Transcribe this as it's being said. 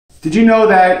Did you know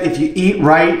that if you eat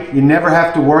right, you never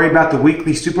have to worry about the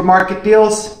weekly supermarket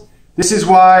deals? This is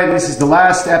why this is the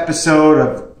last episode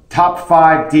of Top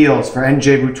 5 Deals for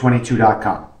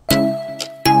NJRoute22.com.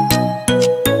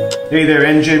 Hey there,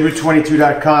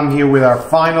 NJRoute22.com here with our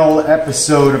final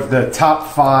episode of the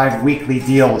Top 5 Weekly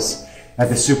Deals at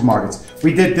the supermarkets.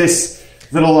 We did this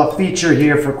little feature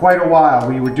here for quite a while.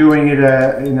 We were doing it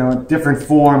in a different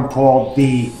form called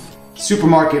the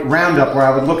Supermarket Roundup, where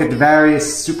I would look at the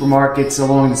various supermarkets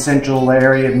along the central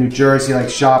area of New Jersey, like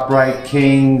ShopRite,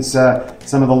 King's,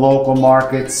 some of the local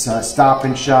markets, Stop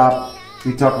and Shop.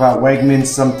 We talk about Wegmans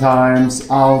sometimes,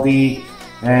 Aldi,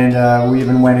 and we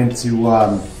even went into,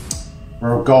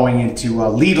 we're going into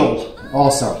Lidl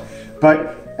also.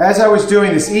 But as I was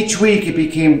doing this, each week it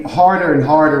became harder and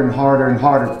harder and harder and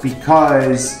harder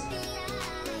because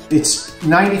it's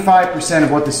 95% of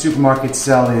what the supermarkets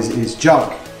sell is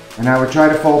junk. And I would try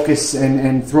to focus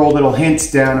and throw little hints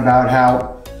down about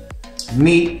how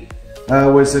meat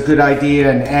was a good idea,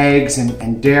 and eggs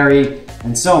and dairy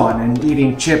and so on, and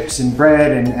eating chips and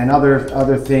bread and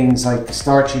other things like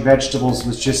starchy vegetables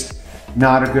was just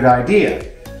not a good idea.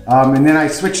 And then I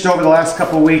switched over the last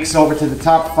couple of weeks over to the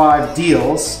top 5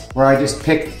 deals, where I just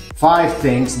picked 5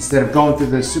 things instead of going through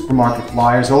the supermarket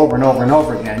flyers over and over and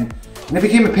over again. And it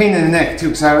became a pain in the neck too,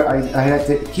 because I had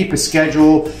to keep a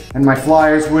schedule and my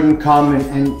flyers wouldn't come,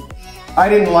 and I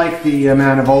didn't like the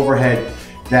amount of overhead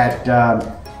that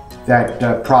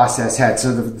that process had.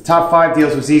 So the top 5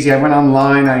 deals was easy. I went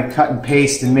online, I cut and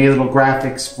paste and made little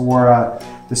graphics for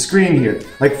the screen here.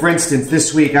 Like for instance,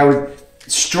 this week I was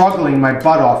struggling my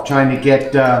butt off trying to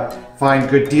get find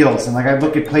good deals, and like I'd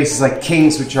look at places like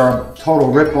King's, which are a total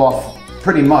ripoff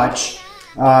pretty much.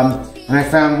 And I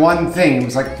found one thing. It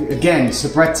was like, again,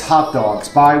 Sabrett's hot dogs.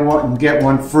 Buy one and get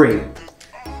one free.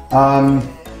 I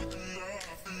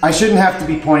shouldn't have to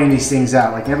be pointing these things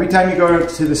out. Like every time you go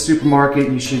to the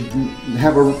supermarket, you should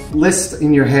have a list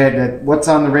in your head that what's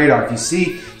on the radar. If you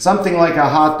see something like a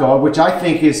hot dog, which I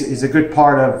think is a good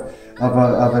part of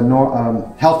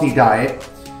a healthy diet.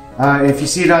 If you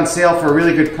see it on sale for a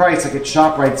really good price, like at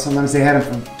ShopRite, sometimes they had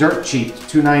them for dirt cheap,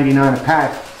 $2.99 a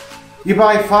pack. You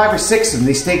buy 5 or 6 of them.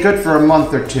 They stay good for a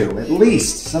month or 2, at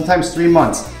least, sometimes 3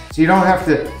 months. So you don't have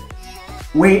to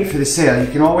wait for the sale. You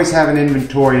can always have an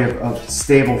inventory of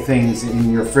stable things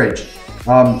in your fridge.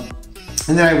 And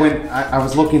then I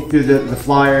was looking through the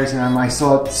flyers, and I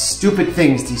saw stupid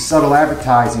things, these subtle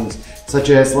advertisings,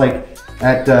 such as like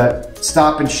at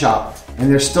Stop and Shop. And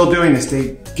they're still doing this.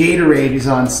 Gatorade is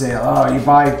on sale. Oh, you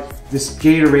buy this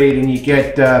Gatorade and you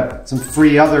get some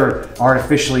free other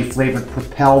artificially flavored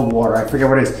Propel water. I forget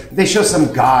what it is. They show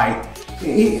some guy.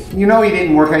 You know he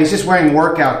didn't work out. He's just wearing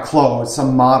workout clothes,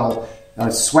 some model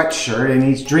sweatshirt, and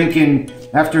he's drinking,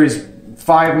 after his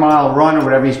 5-mile run or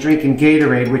whatever, he's drinking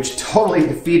Gatorade, which totally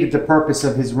defeated the purpose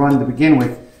of his run to begin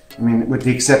with. I mean, with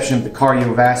the exception of the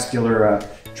cardiovascular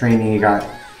training he got.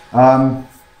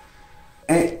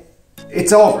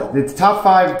 It's over. The top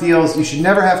 5 deals, you should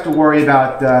never have to worry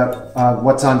about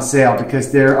what's on sale,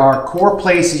 because there are core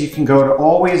places you can go to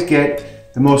always get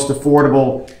the most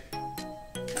affordable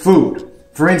food.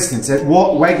 For instance, at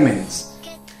Wegmans,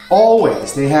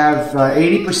 always they have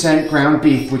 80% ground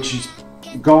beef, which is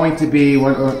going to be,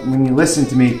 when you listen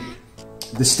to me,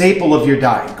 the staple of your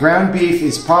diet. Ground beef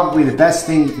is probably the best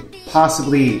thing you could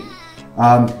possibly eat.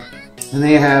 And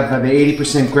they have the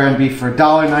 80% ground beef for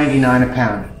 $1.99 a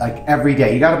pound, like every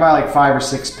day. You gotta buy like 5 or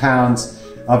 6 pounds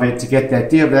of it to get that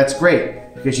deal, but that's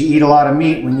great because you eat a lot of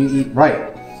meat when you eat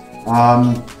right.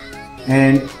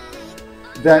 And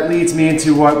that leads me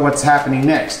into what's happening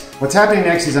next. What's happening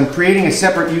next is I'm creating a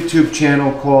separate YouTube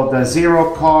channel called the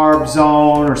Zero Carb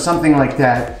Zone or something like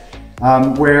that,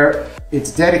 where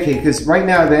it's dedicated, because right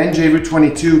now the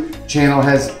NJRoute22 channel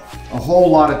has a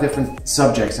whole lot of different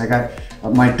subjects. I got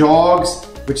my dogs,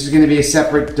 which is going to be a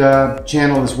separate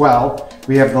channel as well.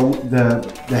 We have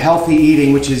the healthy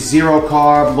eating, which is zero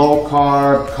carb, low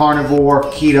carb, carnivore,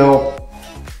 keto,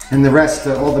 and the rest,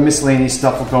 all the miscellaneous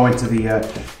stuff will go into the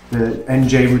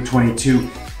NJRoute22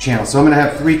 channel. So I'm going to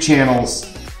have 3 channels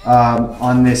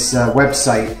on this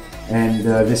website, and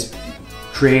this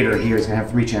creator here is going to have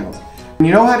 3 channels. When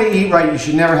you know how to eat right, you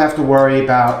should never have to worry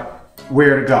about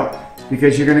where to go,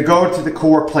 because you're going to go to the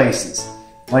core places.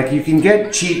 Like you can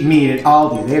get cheap meat at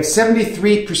Aldi. They have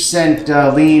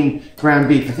 73% lean ground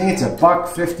beef. I think it's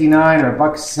 $1.59 or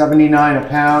 $1.79 a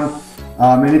pound,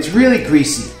 and it's really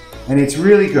greasy and it's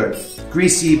really good.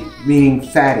 Greasy meaning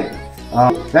fatty.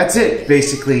 That's it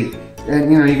basically. And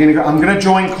you know, you're gonna go. I'm gonna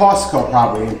join Costco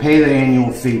probably and pay the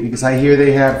annual fee, because I hear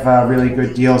they have really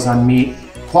good deals on meat,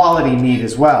 quality meat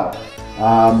as well.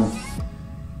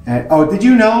 And, oh, did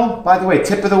you know, by the way,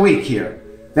 tip of the week here,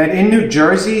 that in New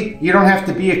Jersey, you don't have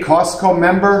to be a Costco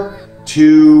member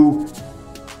to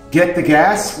get the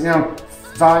gas,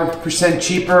 5%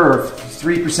 cheaper or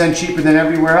 3% cheaper than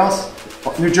everywhere else.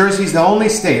 New Jersey's the only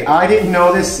state. I didn't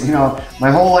know this,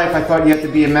 my whole life I thought you have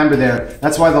to be a member there.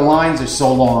 That's why the lines are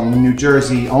so long in New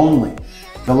Jersey only.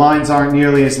 The lines aren't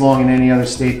nearly as long in any other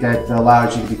state that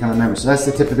allows you to become a member. So that's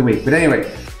the tip of the week. But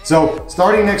anyway, so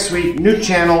starting next week, new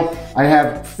channel. I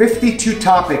have 52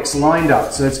 topics lined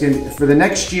up. So it's going for the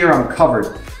next year. I'm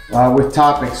covered with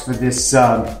topics for this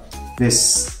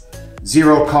this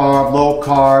zero carb, low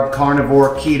carb,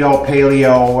 carnivore, keto,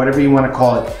 paleo, whatever you want to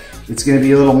call it. It's going to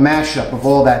be a little mashup of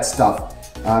all that stuff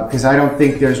because I don't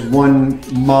think there's one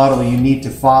model you need to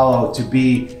follow to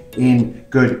be in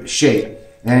good shape.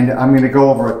 And I'm going to go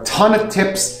over a ton of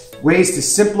tips, ways to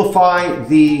simplify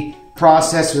the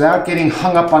process without getting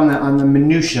hung up on the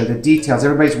minutia, the details.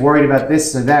 Everybody's worried about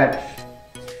this or that.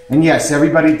 And yes,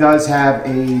 everybody does have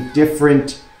a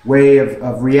different way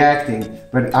of reacting,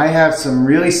 but I have some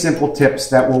really simple tips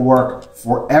that will work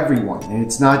for everyone. And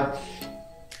it's not,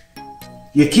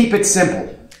 you keep it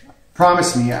simple.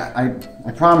 Promise me, I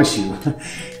promise you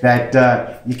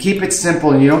that you keep it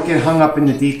simple and you don't get hung up in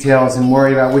the details and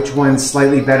worry about which one's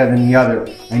slightly better than the other,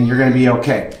 and you're going to be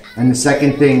okay. And the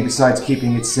second thing, besides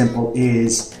keeping it simple,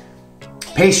 is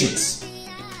patience.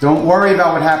 Don't worry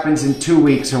about what happens in 2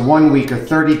 weeks or 1 week or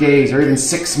 30 days or even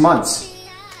 6 months.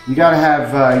 You got to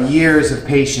have years of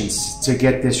patience to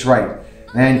get this right.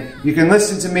 And you can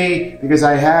listen to me because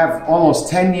I have almost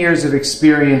 10 years of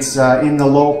experience in the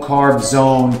low carb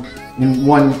zone in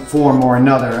one form or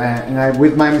another. And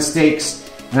with my mistakes,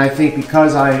 and I think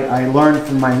because I learned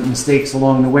from my mistakes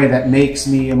along the way, that makes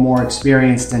me a more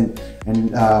experienced and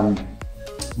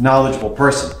knowledgeable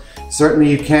person.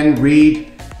 Certainly you can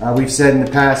read. We've said in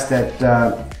the past that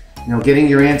getting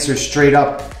your answers straight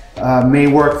up may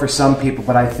work for some people,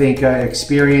 but I think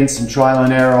experience and trial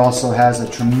and error also has a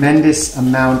tremendous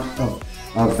amount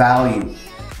of value.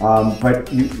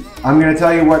 But I'm going to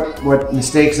tell you what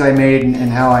mistakes I made and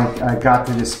how I got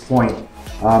to this point.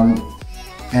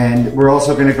 And we're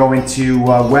also going to go into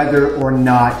whether or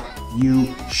not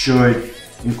you should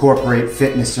incorporate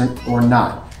fitness or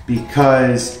not,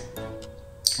 because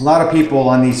a lot of people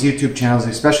on these YouTube channels,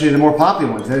 especially the more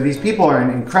popular ones, these people are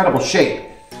in incredible shape.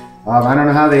 I don't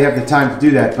know how they have the time to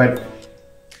do that, but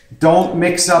don't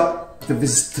mix up the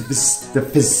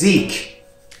physique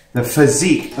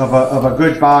of a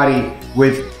good body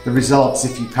with the results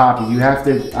if you copy. You have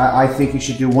to, I think you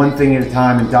should do one thing at a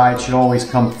time, and diet should always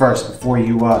come first before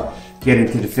you get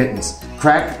into the fitness.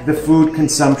 Crack the food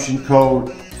consumption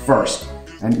code first,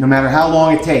 and no matter how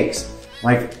long it takes.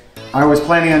 Like, I was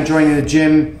planning on joining the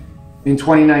gym in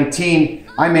 2019.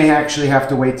 I may actually have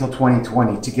to wait till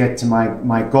 2020 to get to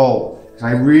my goal.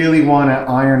 I really want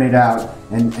to iron it out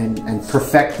and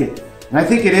perfect it. And I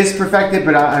think it is perfected,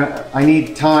 but I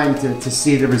need time to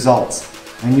see the results.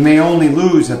 And you may only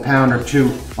lose a pound or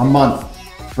two a month,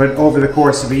 but over the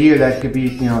course of a year, that could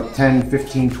be 10,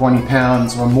 15, 20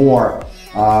 pounds or more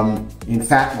in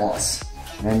fat loss.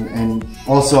 And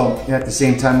also, at the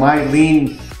same time, my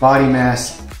lean body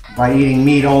mass by eating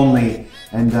meat only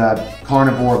and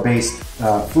carnivore-based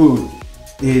food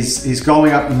is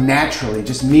going up naturally.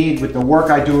 Just me, with the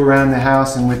work I do around the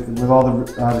house and with all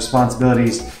the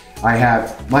responsibilities I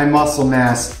have, my muscle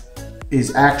mass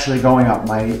is actually going up.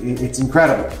 It's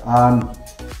incredible.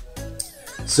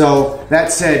 So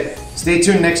that said, stay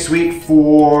tuned next week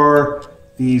for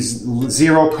these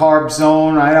zero carb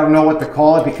zone. I don't know what to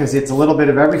call it because it's a little bit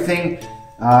of everything.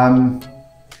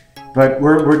 But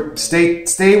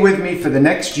stay with me for the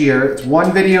next year. It's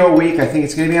one video a week. I think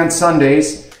it's going to be on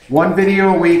Sundays. One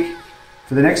video a week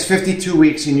for the next 52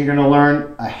 weeks, and you're going to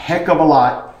learn a heck of a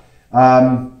lot.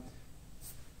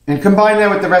 And combine that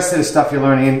with the rest of the stuff you're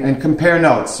learning and compare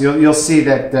notes. You'll see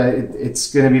that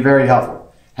it's going to be very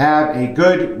helpful. Have a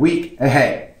good week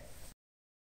ahead.